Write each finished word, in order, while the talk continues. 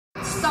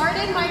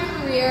started my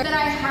career that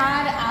I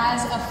had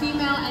as a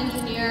female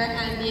engineer,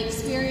 and the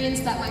experience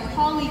that my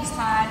colleagues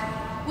had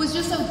was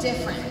just so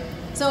different.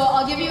 So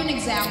I'll give you an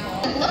example.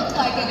 It looked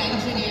like an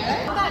engineer.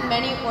 Not that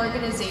many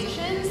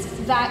organizations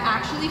that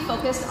actually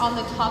focused on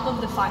the top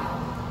of the funnel.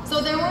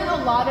 So there weren't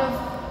a lot of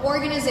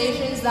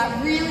organizations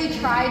that really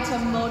tried to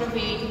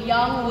motivate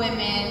young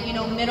women,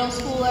 middle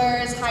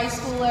schoolers, high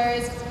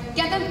schoolers,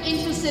 get them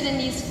interested in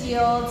these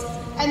fields,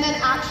 and then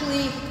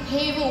actually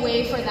pave a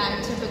way for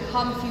them to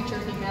become future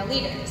female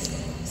leaders.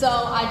 So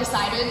I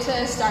decided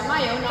to start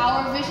my own.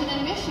 Our vision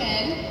and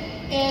mission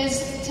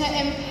is to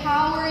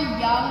empower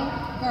young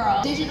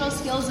girls, digital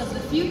skills of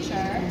the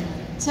future,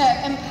 to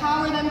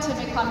empower them to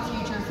become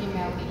future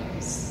female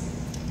leaders.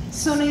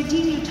 So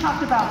Nadine, you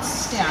talked about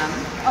STEM.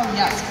 Oh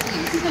yes,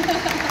 please.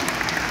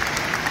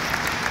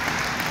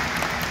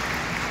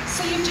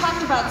 So you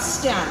talked about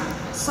STEM,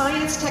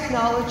 science,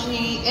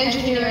 technology,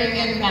 engineering,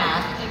 and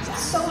math.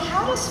 Exactly. So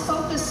how does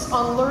focus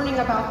on learning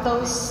about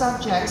those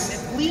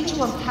subjects lead to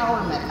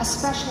empowerment,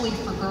 especially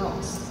for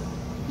girls?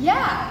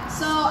 Yeah,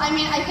 so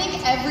I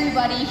think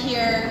everybody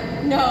here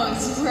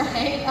knows,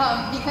 right?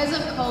 Because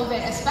of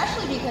COVID,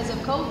 especially because of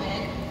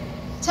COVID,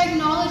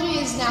 technology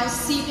is now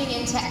seeping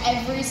into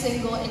every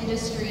single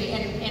industry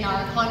in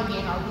our economy,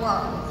 in our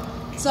world.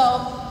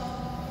 So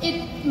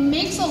it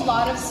makes a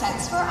lot of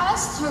sense for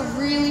us to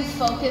really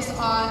focus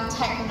on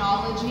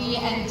technology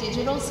and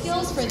digital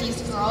skills for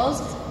these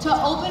girls to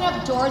open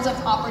up doors of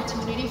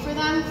opportunity for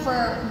them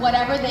for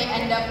whatever they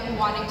end up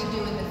wanting to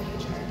do in the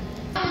future.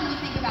 When we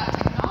think about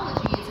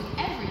technology, it's in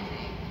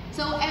everything.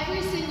 So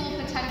every single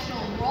potential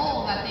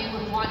role that they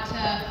would want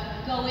to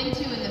go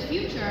into in the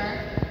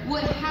future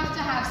would have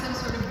to have some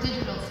sort of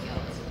digital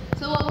skills.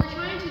 So what we're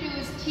trying to do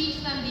is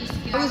teach them these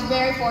skills. I was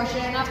very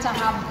fortunate enough to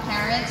have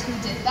parents who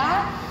did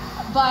that.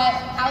 But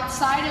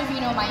outside of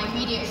my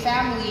immediate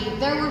family,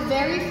 there were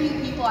very few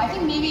people. I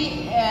think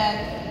maybe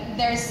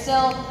there's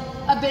still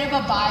a bit of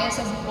a bias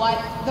of what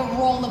the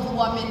role of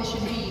woman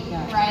should be,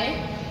 right?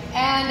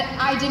 And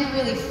I didn't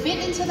really fit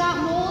into that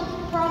mold,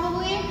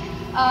 probably.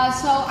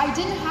 So I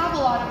didn't have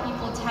a lot of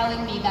people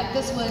telling me that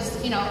this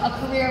was, a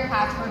career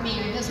path for me,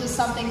 or this was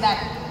something that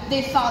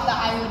they thought that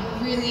I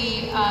would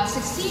really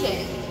succeed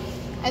in.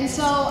 And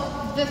so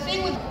the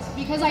thing with,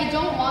 because I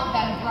don't want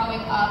them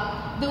growing up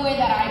the way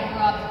that I grew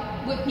up,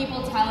 with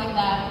people telling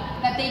them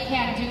that they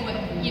can't do what,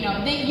 you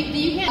can't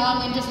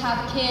and just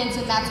have kids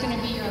and that's going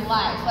to be your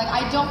life. Like,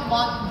 I don't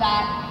want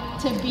that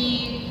to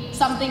be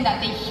something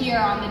that they hear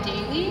on the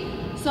daily.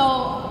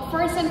 So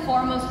first and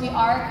foremost, we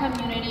are a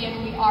community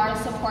and we are a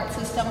support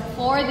system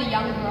for the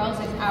young girls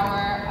in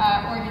our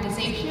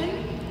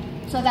organization,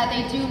 so that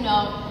they do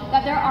know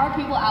that there are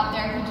people out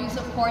there who do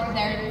support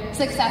their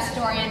success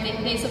story and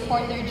they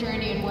support their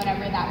journey in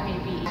whatever that may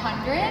be.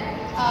 100.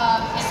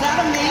 Is that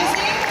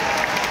amazing?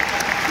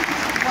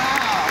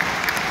 Wow.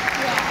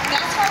 Yeah.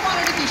 That's why I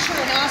wanted to be sure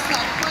and ask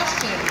that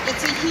question.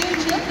 It's a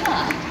huge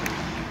impact.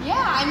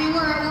 Yeah,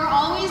 we're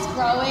always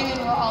growing and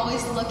we're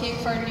always looking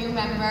for new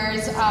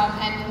members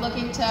and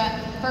looking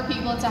for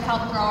people to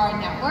help grow our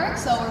network.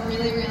 So we're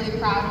really, really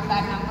proud of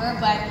that number.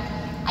 But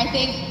I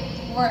think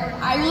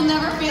I will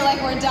never feel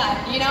like we're done,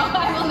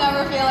 I will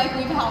never feel like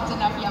we've helped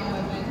enough young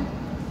women.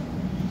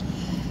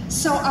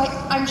 So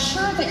I'm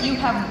sure that you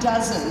have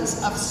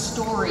dozens of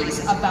stories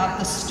about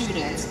the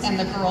students and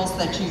the girls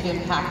that you've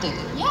impacted.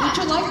 Yeah. Would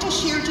you like to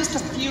share just a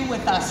few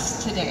with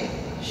us today?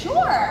 Sure.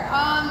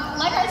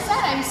 Like I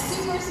said, I'm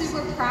super,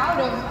 super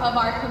proud of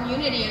our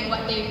community and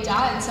what they've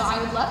done, so I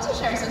would love to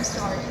share some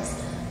stories.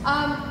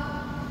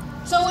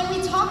 So when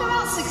we talk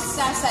about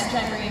success at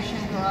Generation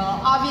Girl,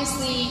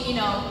 obviously,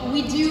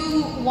 we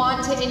do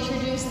want to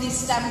introduce these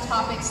STEM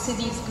topics to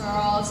these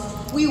girls.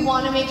 We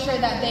want to make sure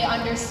that they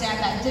understand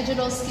that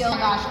digital skills,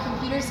 gosh,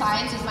 computer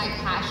science is my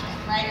passion,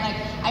 right? Like,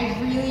 I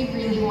really,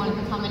 really want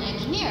to become an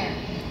engineer.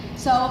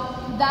 So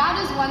that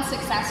is one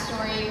success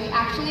story. We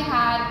actually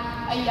had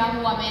a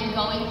young woman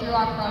going through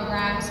our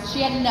programs.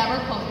 She had never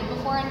coded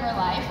before in her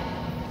life.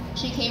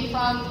 She came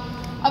from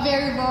a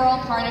very rural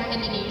part of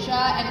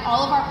Indonesia, and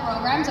all of our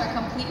programs are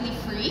completely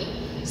free.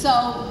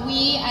 So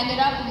we ended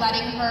up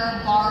letting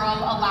her borrow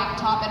a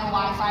laptop and a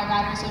Wi-Fi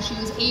router so she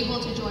was able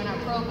to join our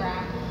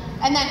program.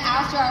 And then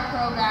after our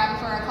program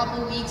for a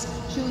couple weeks,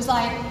 she was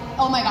like,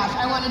 oh my gosh,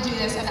 I want to do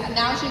this. And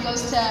now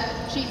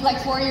like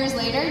 4 years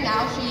later,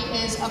 now she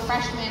is a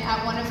freshman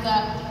at one of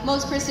the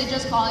most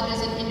prestigious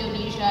colleges in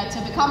Indonesia to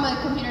become a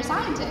computer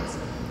scientist.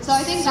 So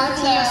I think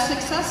that's a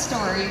success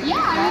story.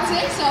 Yeah, I would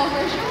say so,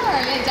 for sure.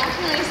 Yeah,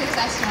 definitely a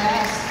success story.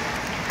 Yes.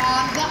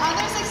 The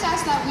other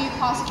success that we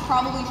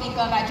probably think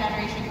of at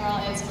Generation Girl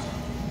is,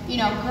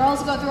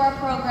 girls go through our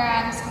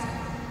programs.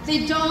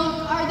 They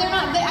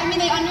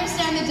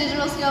understand that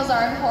digital skills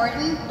are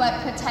important,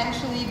 but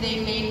potentially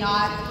they may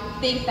not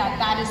think that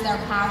that is their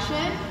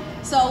passion.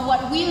 So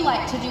what we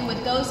like to do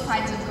with those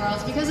kinds of girls,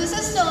 because this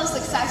is still a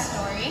success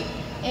story,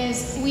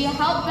 is we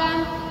help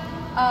them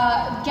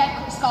get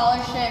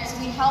scholarships,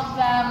 we help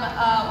them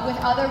with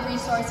other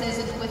resources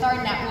with our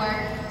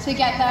network to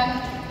get them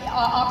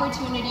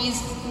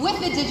opportunities with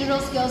the digital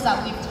skills that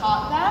we've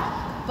taught them,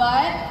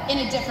 but in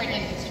a different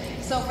industry.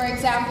 So for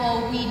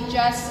example, we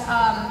just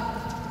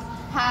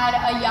had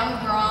a young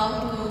girl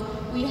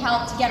who we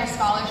helped get a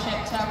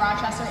scholarship to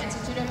Rochester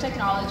Institute of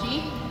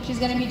Technology. She's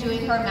going to be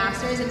doing her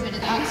master's in video.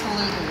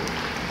 Absolutely.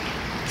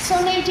 So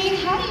Nadine,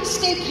 how do you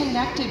stay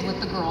connected with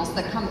the girls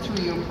that come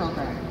through your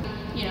program?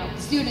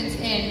 Students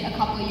in a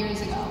couple of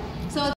years ago. So